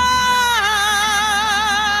mind,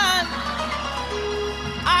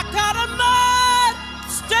 I got a mind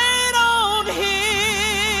stayed on him.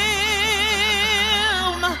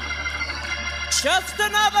 Just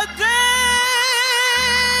another day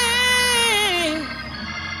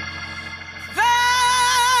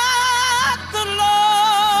that the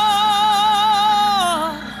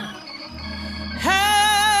Lord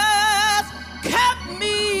has kept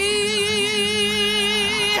me.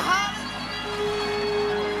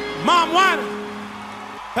 Mom, why?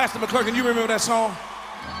 Pastor McClurkin, you remember that song?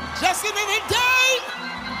 Just another day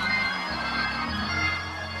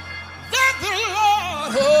that the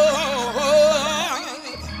Lord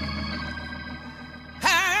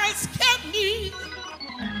has kept me.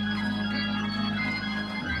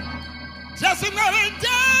 Just another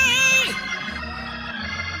day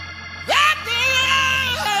that the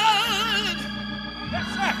Lord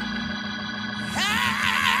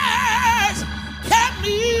has kept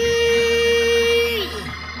me.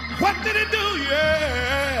 What did it do?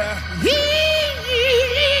 Yeah. He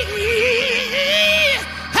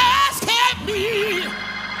has kept me.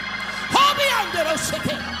 Hold me under the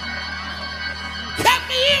city. Kept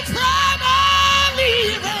me from all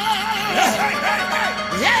evil.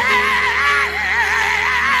 Yeah.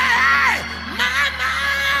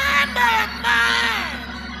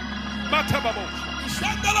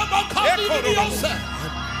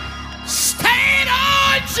 Stand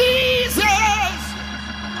on Jesus.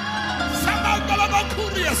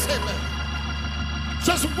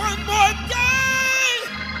 Just one more day.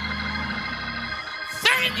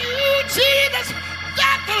 Thank you, Jesus,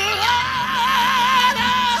 that the Lord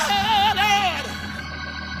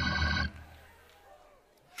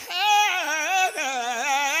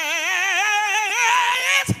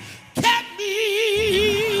has kept me.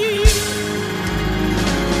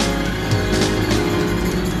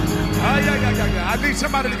 I need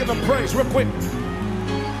somebody to give them praise real quick.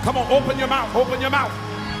 Come on, open your mouth, open your mouth.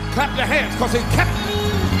 Clap your hands, because he kept me.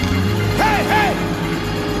 Hey, hey!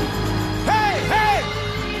 Hey, hey!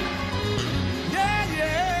 Yeah,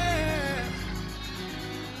 yeah!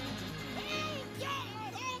 Oh,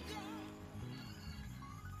 God, oh,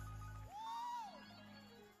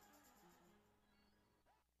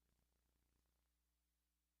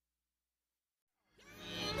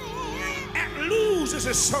 God. And loses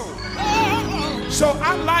his soul. So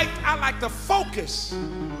I like the focus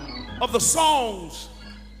of the songs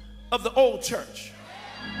of the old church,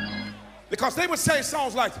 because they would say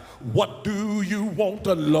songs like, what do you want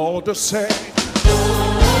the Lord to say?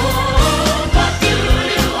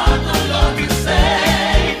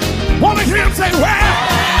 Wanna hear him say, well,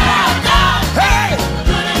 hey,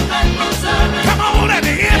 come on at the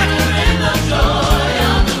end.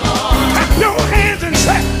 Clap your hands and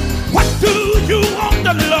say, what do you want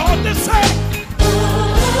the Lord to say?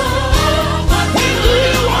 What do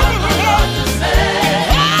you want the Lord to say?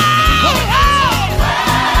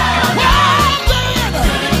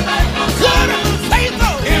 Good and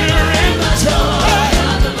faithful. Enter in the joy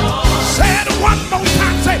of the Lord. Say it one more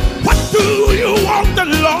time. Say, what do you want the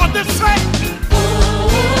Lord to say?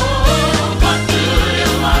 What do you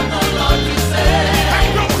want the Lord to say? Clap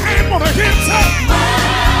your hand on the hip, say.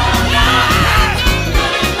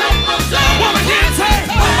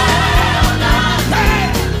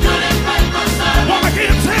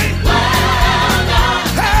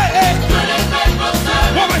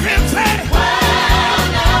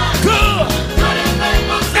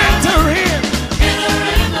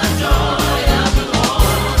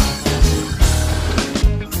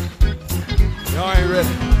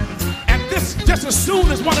 Just as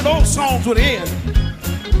soon as one of those songs would end,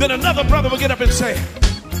 then another brother would get up and say,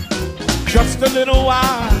 just a little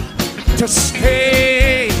while to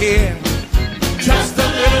stay here, just a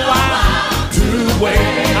little while to wait.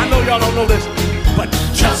 I know y'all don't know this, but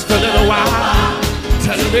just a little while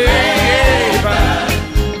to labor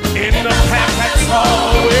in the path that's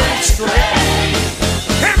always straight.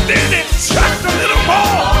 And then it's just a little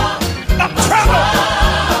more of trouble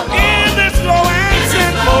in this low and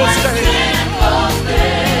sinful state.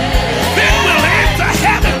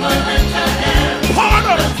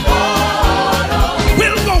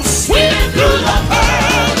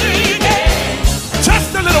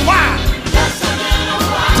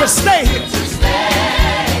 To stay here.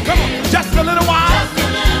 Come on, just a little while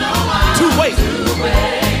to wait.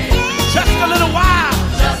 Just a little while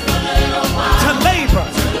to labor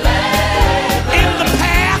in the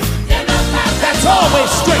path that's always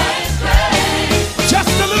straight. Just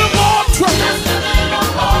a little more trouble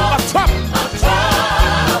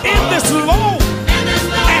in this low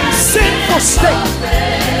and sinful state.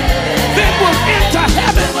 Then we'll enter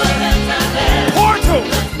heaven. Portal.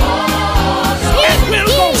 We'll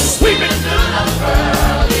go sweeping.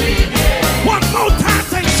 One more time,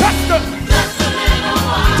 say just to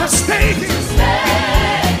stay here.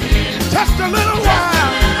 Just a little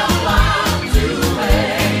while.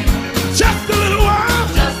 Just a little while.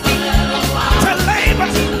 To labor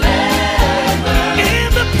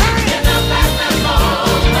in the pain.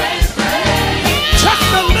 Just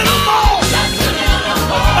a little more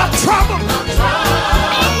of trouble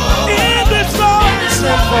in this Lord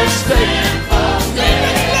sinful state.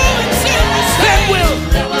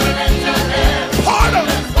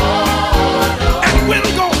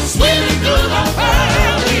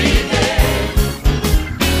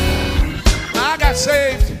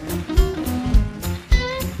 Saved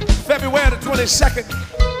February the 22nd,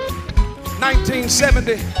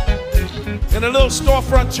 1970, in a little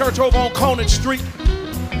storefront church over on Conant Street.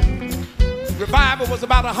 Revival was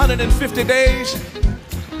about 150 days.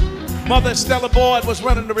 Mother Stella Boyd was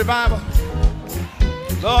running the revival.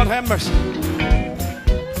 Lord have mercy.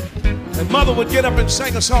 And Mother would get up and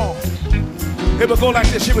sing a song. It would go like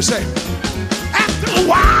this. She would say, after a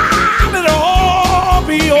while it'll all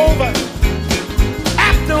be over.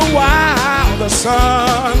 After a while, the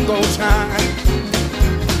sun will shine.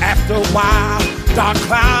 After a while, dark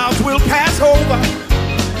clouds will pass over,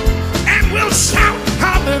 and we'll shout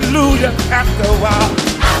hallelujah. After a while,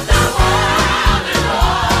 it'll all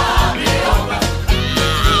be over.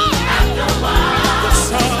 After a while, the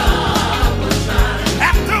sun will shine.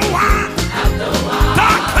 After a while,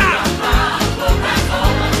 dark clouds will pass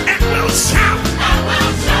over, and we'll shout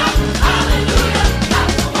hallelujah.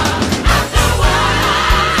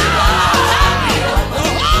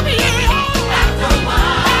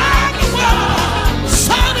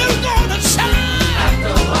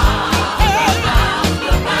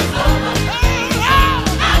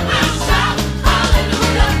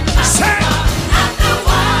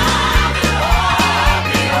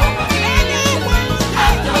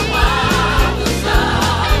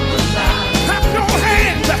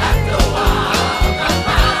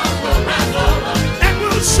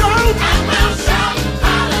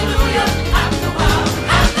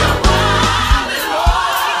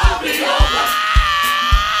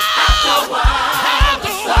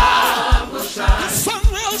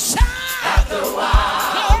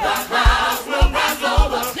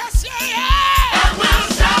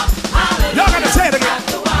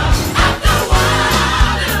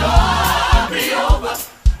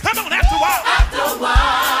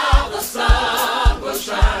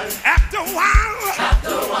 After a while,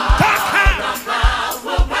 dark clouds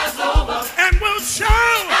will pass over, and we'll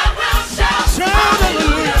shout.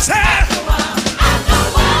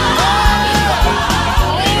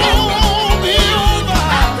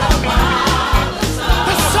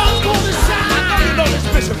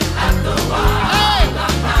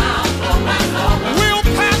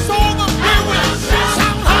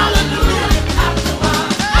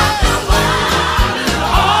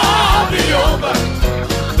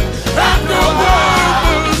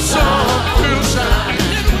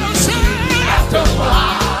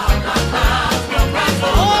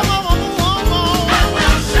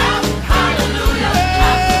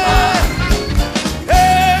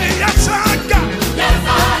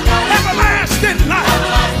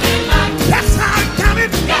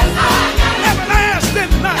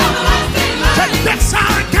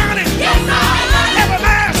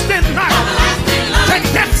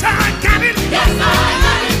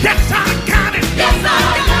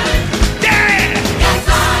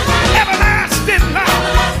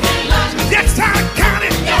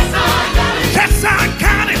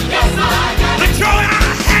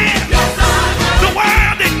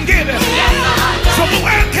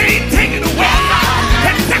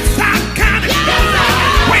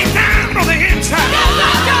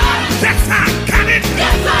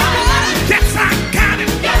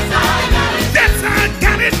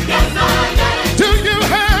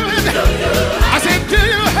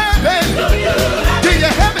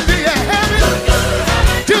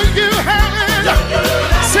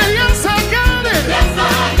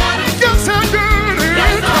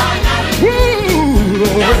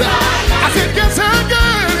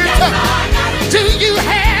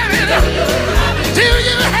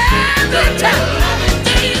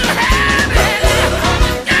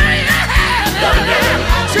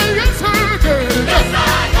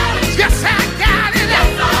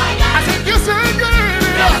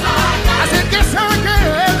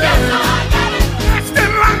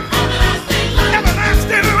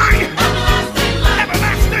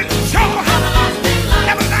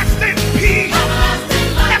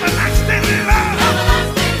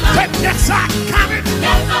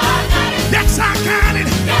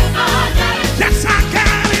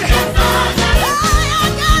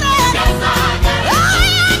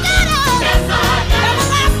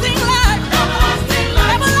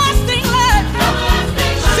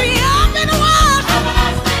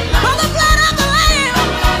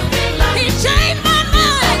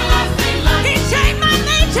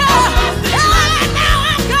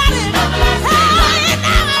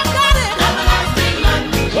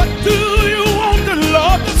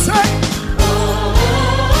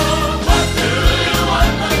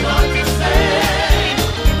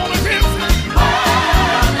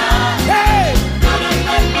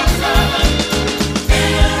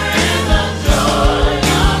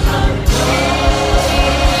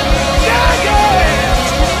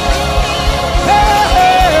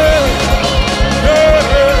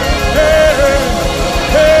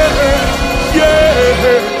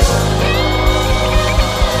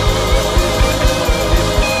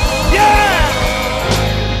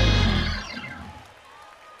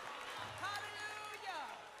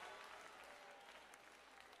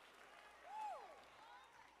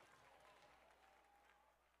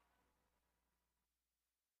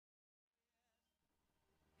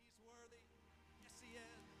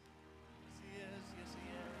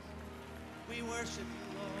 worship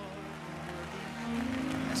you, Lord.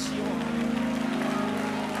 Yes, you are.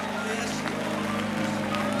 Yes, you are.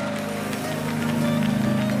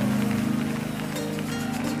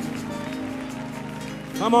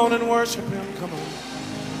 Come on and worship him. Come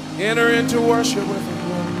on. Enter into worship with him,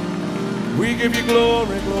 Lord. We give you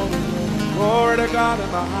glory, glory, glory. Glory to God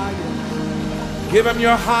in the highest. Give him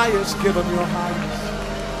your highest. Give him your highest.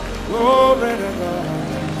 Glory to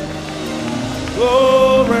God.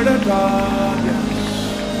 Glory to God,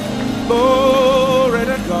 yes. Glory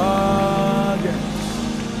to God, yes.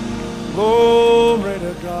 Glory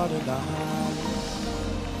to God in the highest.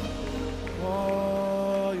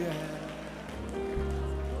 Oh, yeah.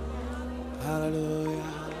 Hallelujah.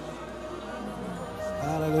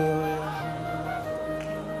 Hallelujah.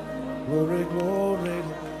 Glory, glory to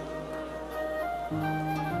God.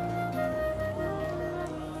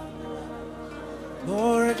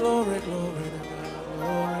 Glory, glory, glory to God.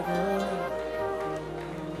 Glory, glory.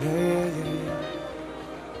 Yeah, yeah.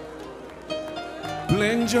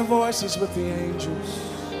 Blend your voices with the angels.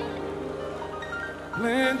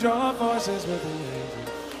 Blend your voices with the angels.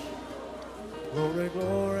 Glory,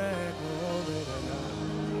 glory, glory to God.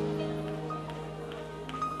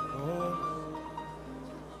 Oh.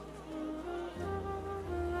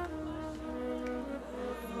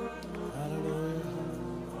 Hallelujah.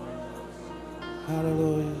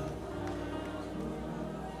 Hallelujah.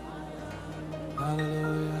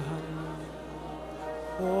 Hallelujah.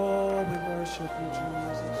 Oh, we worship you,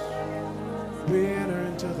 Jesus. We enter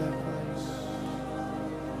into that place.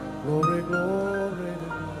 Glory, glory to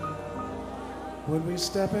God. When we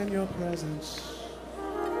step in your presence,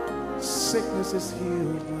 sickness is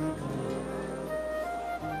healed, my God.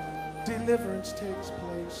 Deliverance takes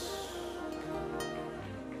place.